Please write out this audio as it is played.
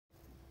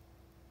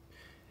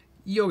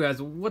Yo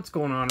guys, what's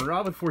going on?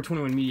 Rob with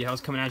 421 Media House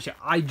coming at you.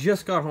 I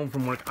just got home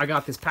from work. I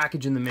got this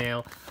package in the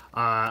mail.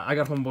 I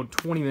got home about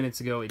 20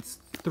 minutes ago. It's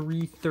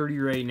 3:30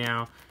 right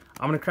now.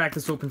 I'm gonna crack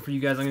this open for you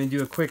guys. I'm gonna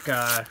do a quick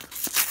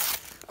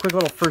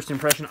little first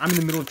impression. I'm in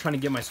the middle of trying to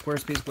get my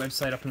Squarespace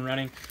website up and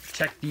running.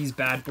 Check these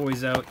bad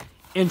boys out.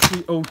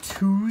 Entry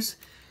O2s.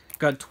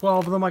 Got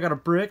 12 of them. I got a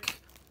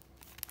brick.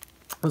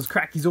 Let's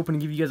crack these open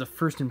and give you guys a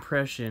first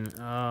impression.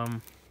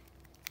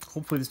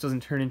 Hopefully this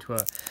doesn't turn into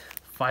a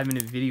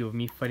 5-minute video of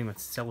me fighting with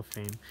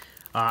cellophane.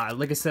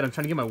 Like I said, I'm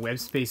trying to get my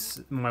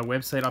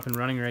website up and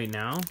running right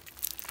now.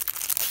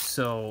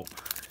 So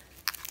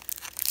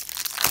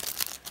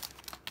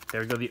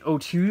there we go, the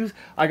O2s.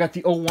 I got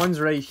the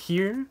O1s right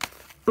here.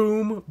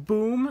 Boom,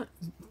 boom.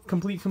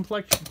 Complete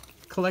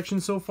collection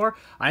so far.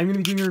 I'm going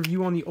to be doing a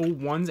review on the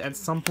O1s at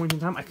some point in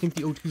time. I think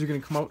the O2s are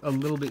going to come out a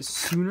little bit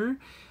sooner.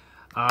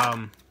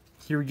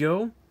 Here we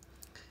go.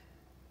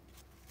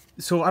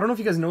 So I don't know if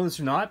you guys know this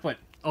or not, but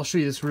I'll show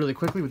you this really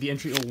quickly with the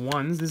entry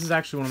O1s. This is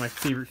actually one of my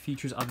favorite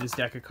features of this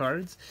deck of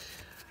cards.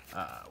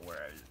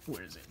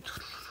 Where is it?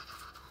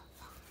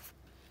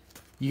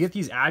 You get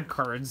these ad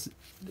cards.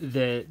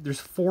 There's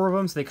 4 of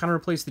them, so they kind of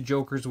replace the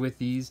jokers with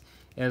these,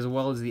 as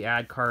well as the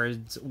ad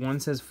cards. One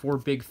says 4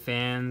 big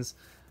fans.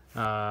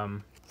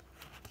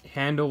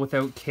 Handle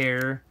without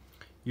care.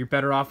 You're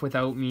better off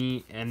without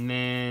me. And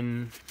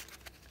then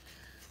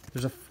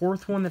there's a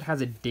 4th one that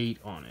has a date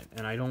on it,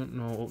 and I don't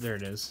know. Oh, there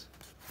it is.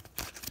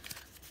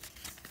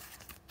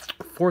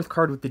 4th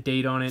card with the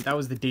date on it. That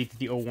was the date that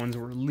the O1s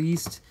were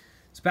released.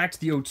 So back to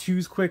the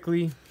O2s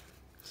quickly. It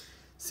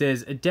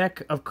says a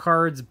deck of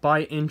cards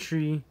by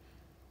entry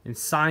and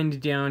signed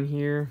down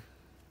here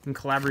in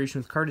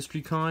collaboration with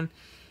Cardistry-con.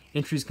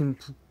 Entries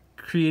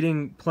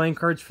creating playing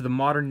cards for the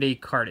modern day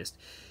cardist.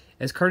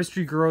 As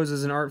cardistry grows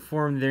as an art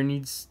form,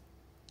 there's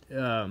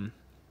a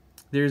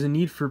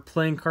need for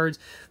playing cards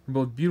for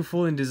both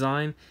beautiful in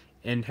design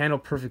and handle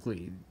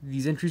perfectly.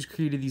 These entries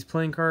created these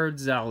playing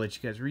cards. I'll let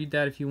you guys read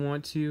that if you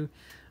want to.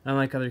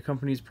 Unlike other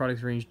companies,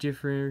 products range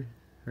differ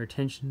or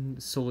attention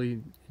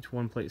solely to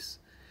one place.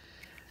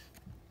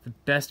 The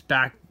best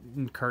back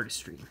in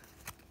cardistry.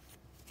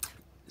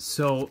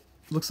 So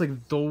looks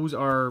like those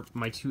are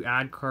my 2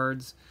 ad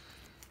cards.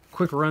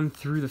 Quick run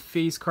through the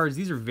face cards.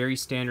 These are very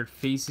standard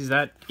faces.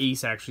 That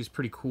ace actually is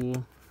pretty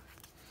cool.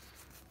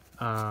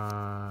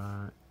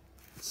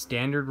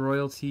 Standard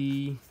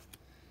royalty.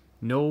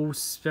 No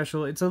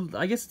special. I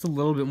guess it's a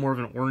little bit more of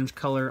an orange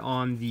color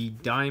on the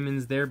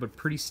diamonds there, but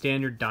pretty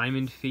standard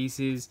diamond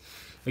faces.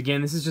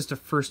 Again, this is just a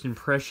first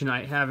impression.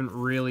 I haven't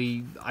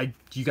really.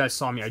 You guys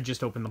saw me. I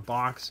just opened the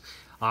box.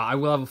 I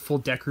will have a full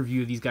deck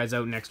review of these guys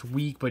out next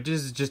week, but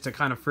this is just a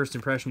kind of first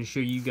impression to show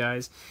you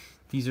guys.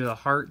 These are the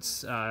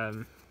hearts.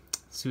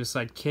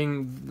 Suicide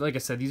King. Like I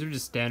said, these are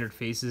just standard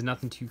faces.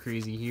 Nothing too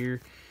crazy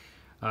here.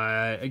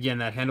 Again,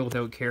 that handle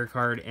without care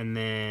card, and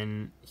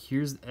then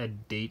here's a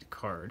date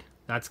card.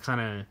 That's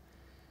kind of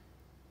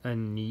a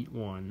neat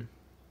one.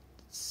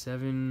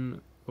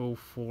 7,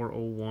 04,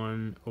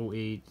 01,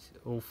 08,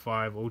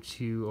 05,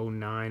 02,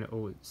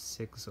 09,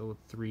 06,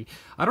 03.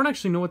 I don't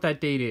actually know what that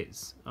date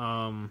is.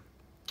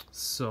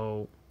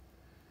 So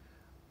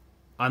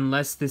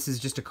unless this is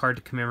just a card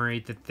to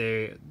commemorate that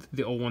the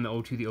 01,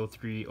 the 02, the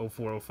 03,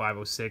 04,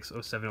 05, 06,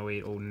 07,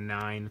 08,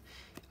 09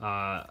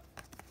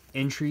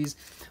 entries.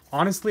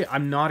 Honestly,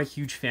 I'm not a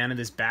huge fan of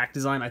this back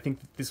design. I think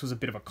that this was a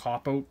bit of a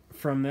cop-out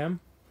from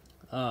them.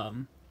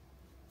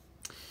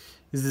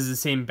 This is the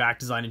same back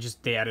design, and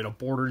just they added a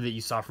border that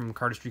you saw from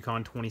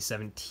Cardistry-con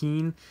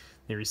 2017.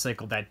 They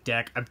recycled that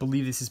deck. I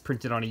believe this is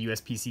printed on a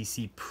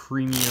USPCC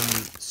premium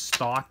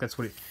stock. That's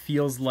what it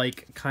feels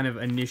like. Kind of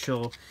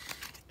initial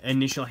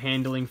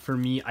handling for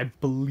me. I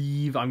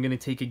believe I'm gonna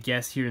take a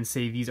guess here and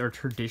say these are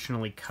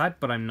traditionally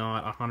cut, but I'm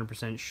not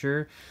 100%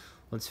 sure.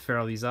 Let's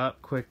ferrule these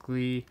up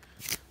quickly.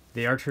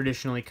 They are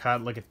traditionally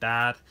cut. Look at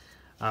that.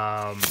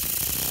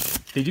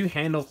 They do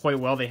handle quite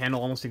well. They handle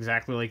almost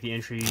exactly like the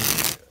entry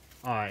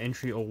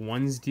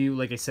O1s do.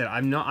 Like I said,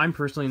 I'm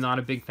personally not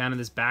a big fan of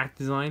this back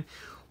design.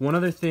 One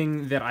other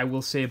thing that I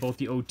will say about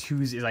the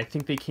O2s is I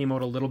think they came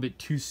out a little bit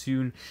too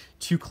soon,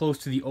 too close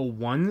to the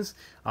O1s.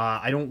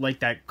 I don't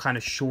like that kind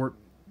of short,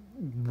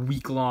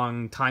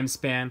 week-long time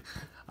span.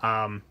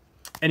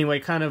 Anyway,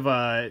 kind of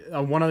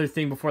one other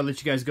thing before I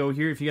let you guys go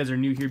here. If you guys are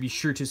new here, be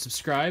sure to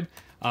subscribe.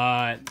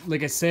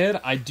 Like I said,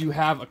 I do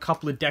have a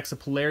couple of decks of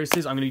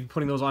Polarises. I'm going to be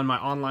putting those on my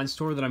online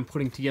store that I'm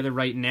putting together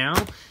right now.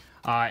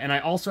 And I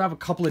also have a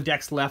couple of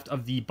decks left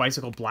of the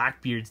Bicycle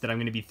Blackbeards that I'm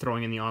going to be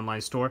throwing in the online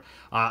store.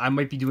 I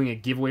might be doing a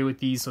giveaway with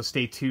these, so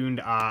stay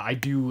tuned. I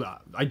do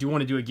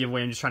want to do a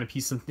giveaway. I'm just trying to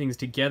piece some things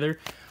together.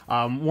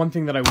 One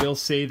thing that I will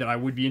say that I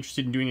would be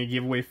interested in doing a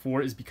giveaway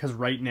for is because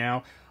right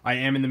now I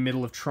am in the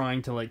middle of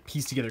trying to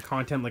piece together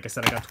content. Like I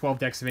said, I got 12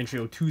 decks of entry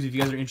O2s. If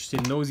you guys are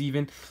interested in those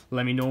even,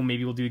 let me know.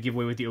 Maybe we'll do a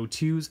giveaway with the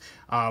O2s.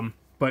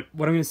 But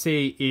what I'm going to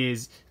say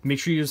is make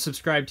sure you're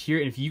subscribed here.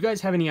 And if you guys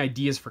have any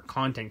ideas for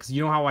content, because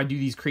you know how I do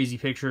these crazy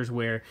pictures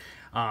where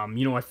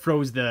You know, I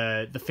froze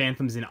the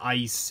Phantoms in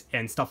ice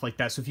and stuff like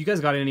that. So if you guys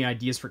got any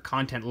ideas for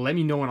content, let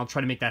me know and I'll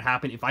try to make that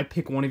happen. If I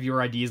pick one of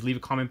your ideas, leave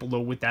a comment below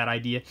with that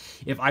idea.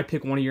 If I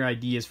pick one of your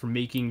ideas for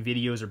making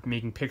videos or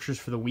making pictures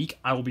for the week,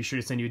 I will be sure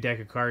to send you a deck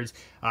of cards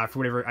for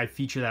whatever I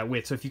feature that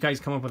with. So if you guys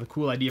come up with a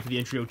cool idea for the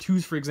entry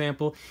 02s, for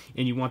example,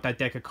 and you want that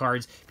deck of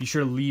cards, be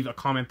sure to leave a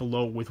comment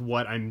below with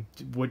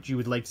what you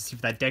would like to see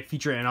for that deck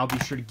feature, and I'll be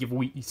sure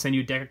to send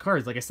you a deck of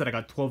cards. Like I said, I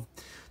got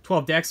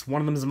 12 decks.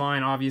 One of them is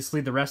mine,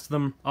 obviously. The rest of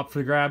them up for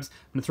the grabs.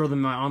 I'm going to throw them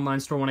in my online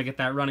store when I get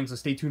that running, so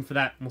stay tuned for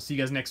that. And we'll see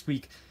you guys next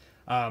week.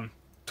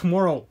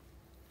 Tomorrow,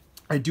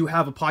 I do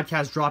have a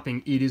podcast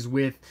dropping. It is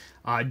with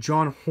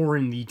John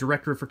Horan, the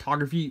director of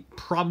photography.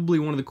 Probably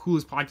one of the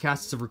coolest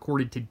podcasts I've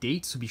recorded to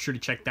date, so be sure to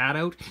check that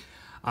out.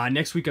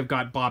 Next week, I've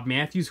got Bob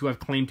Matthews, who I've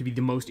claimed to be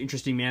the most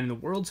interesting man in the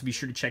world, so be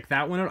sure to check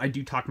that one out. I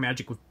do talk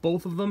magic with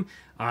both of them.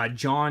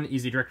 John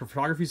is a director of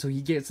photography, so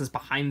he gets us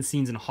behind the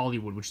scenes in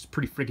Hollywood, which is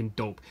pretty freaking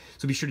dope.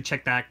 So be sure to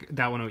check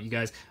that one out, you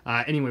guys.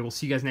 Anyway, we'll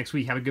see you guys next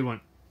week. Have a good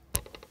one.